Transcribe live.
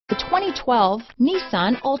2012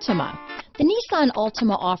 Nissan Altima. The Nissan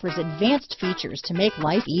Altima offers advanced features to make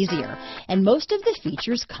life easier, and most of the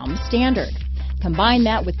features come standard. Combine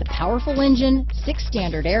that with the powerful engine, 6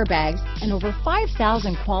 standard airbags, and over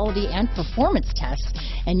 5,000 quality and performance tests,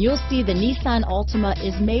 and you'll see the Nissan Altima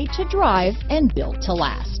is made to drive and built to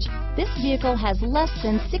last. This vehicle has less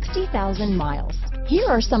than 60,000 miles. Here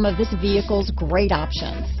are some of this vehicle's great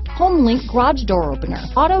options: HomeLink garage door opener,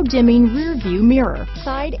 auto-dimming rear view mirror,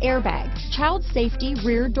 side airbag, child safety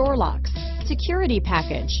rear door locks, security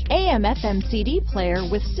package, AM/FM CD player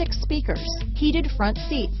with 6 speakers, heated front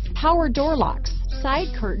seats, power door locks, side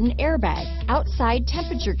curtain airbag, outside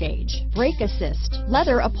temperature gauge, brake assist,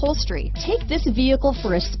 leather upholstery. Take this vehicle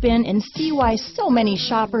for a spin and see why so many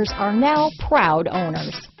shoppers are now proud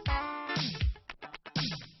owners.